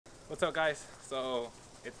What's up, guys? So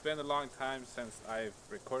it's been a long time since I've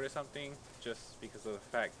recorded something, just because of the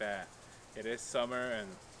fact that it is summer and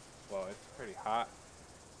well, it's pretty hot.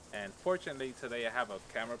 And fortunately today I have a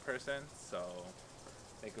camera person, so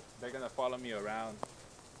they're gonna follow me around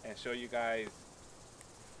and show you guys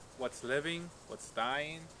what's living, what's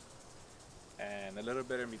dying, and a little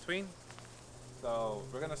bit in between. So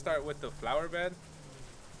we're gonna start with the flower bed.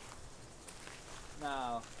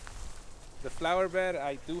 Now, the flower bed,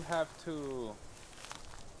 I do have to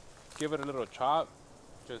give it a little chop,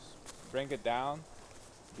 just bring it down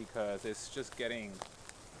because it's just getting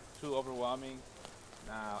too overwhelming.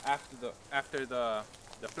 Now, after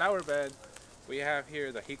the flower bed, we have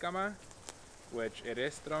here the jicama, which it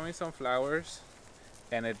is throwing some flowers,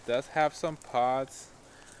 and it does have some pods,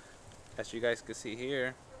 as you guys can see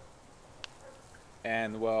here.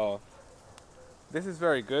 And well, this is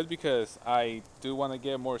very good because I do want to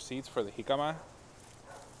get more seeds for the jicama.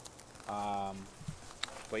 Um,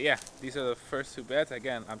 but yeah, these are the first two beds.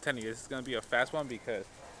 Again, I'm telling you, this is gonna be a fast one because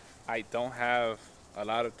I don't have a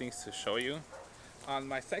lot of things to show you. On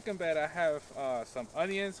my second bed, I have some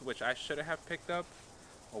onions, which I should have picked up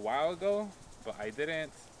a while ago, but I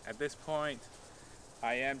didn't. At this point,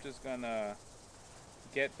 I am just gonna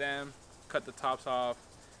get them, cut the tops off,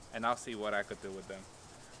 and I'll see what I could do with them.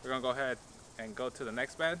 We're gonna go ahead and go to the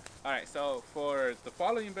next bed. All right, so for the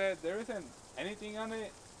following bed, there isn't anything on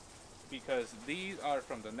it because these are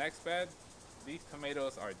from the next bed. These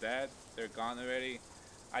tomatoes are dead, they're gone already.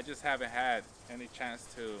 I just haven't had any chance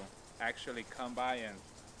to actually come by and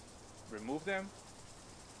remove them.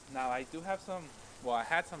 Now I do have some, well, I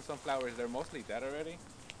had some sunflowers, they're mostly dead already.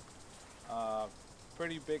 Uh,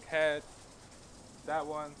 Pretty big head. That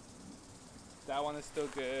one, that one is still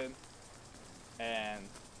good. And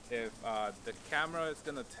if the camera is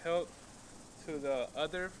gonna tilt to the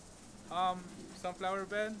other sunflower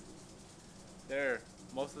bed, they're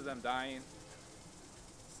most of them dying.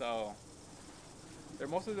 So they're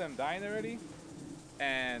most of them dying already.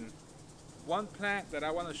 And one plant that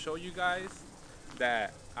I want to show you guys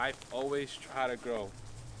that I've always tried to grow.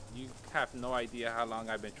 You have no idea how long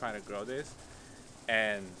I've been trying to grow this.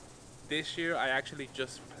 And this year I actually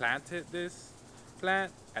just planted this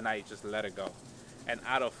plant and I just let it go. And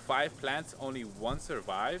out of 5 plants, only one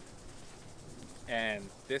survived. And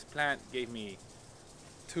this plant gave me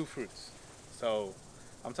 2 fruits. So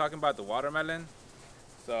I'm talking about the watermelon.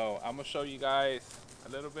 So I'm gonna show you guys a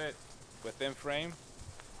little bit within frame.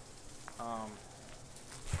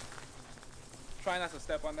 Try not to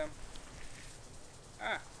step on them.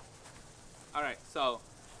 All right, so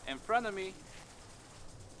in front of me,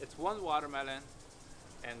 it's one watermelon,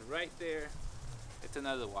 and right there, it's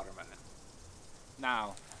another watermelon.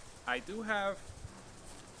 Now, I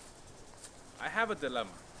have a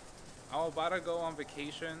dilemma. I'm about to go on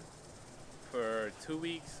vacation for 2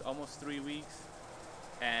 weeks, almost 3 weeks,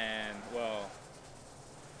 and well,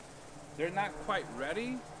 they're not quite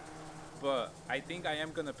ready, but I think I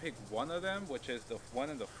am gonna pick one of them, which is the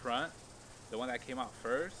one in the front, the one that came out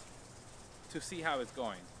first, to see how it's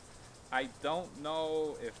going. I don't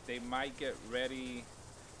know if they might get ready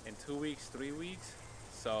in 2 weeks, 3 weeks,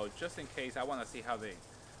 so just in case, I want to see how they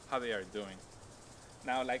are doing.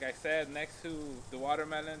 Now, like I said, next to the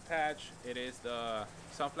watermelon patch, it is the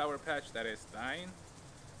sunflower patch that is dying.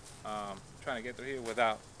 Trying to get through here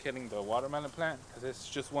without killing the watermelon plant because it's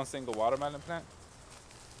just one single watermelon plant.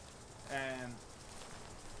 And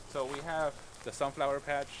so we have the sunflower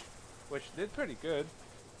patch, which did pretty good,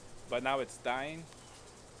 but now it's dying.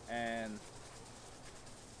 And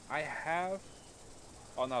I have,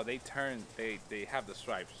 oh no, they have the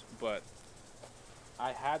stripes, but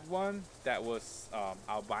I had one that was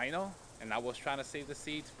albino, and I was trying to save the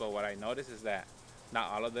seeds, but what I noticed is that not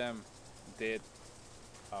all of them did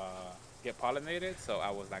get pollinated, so I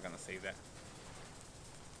was not gonna save that.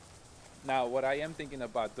 Now, what I am thinking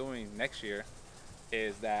about doing next year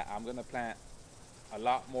is that I'm gonna plant a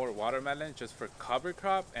lot more watermelon just for cover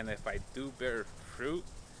crop, and if I do bear fruit,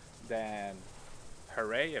 then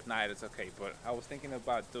hooray. If not, it's okay. But I was thinking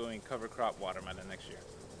about doing cover crop watermelon next year.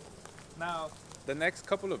 Now, the next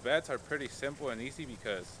couple of beds are pretty simple and easy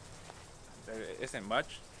because there isn't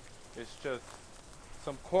much. It's just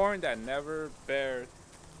some corn that never bared,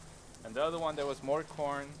 and the other one there was more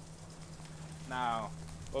corn. Now,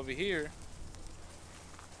 over here,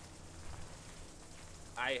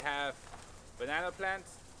 I have banana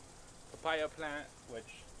plants, papaya plant,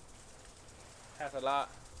 which has a lot,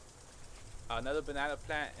 another banana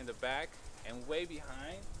plant in the back, and way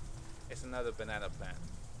behind is another banana plant.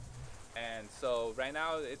 And so right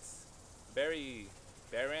now it's very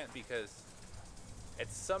barren because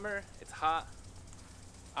it's summer, it's hot,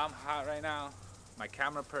 I'm hot right now. My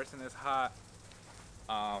camera person is hot.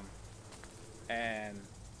 Um, and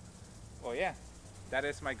well, yeah, that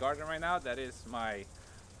is my garden right now. That is my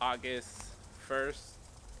August 1st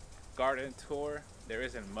garden tour. There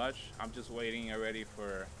isn't much. I'm just waiting already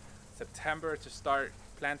for September to start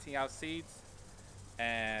planting out seeds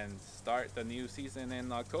and start the new season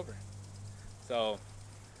in October. So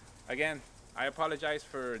again, I apologize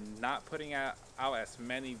for not putting out as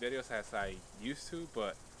many videos as I used to,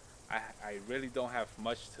 but I really don't have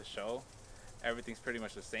much to show. Everything's pretty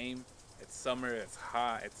much the same. It's summer, it's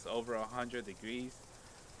hot, it's over 100 degrees.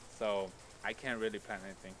 So I can't really plan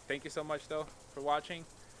anything. Thank you so much though for watching.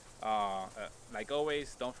 Like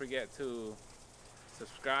always, don't forget to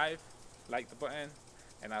subscribe, like the button,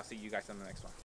 and I'll see you guys on the next one.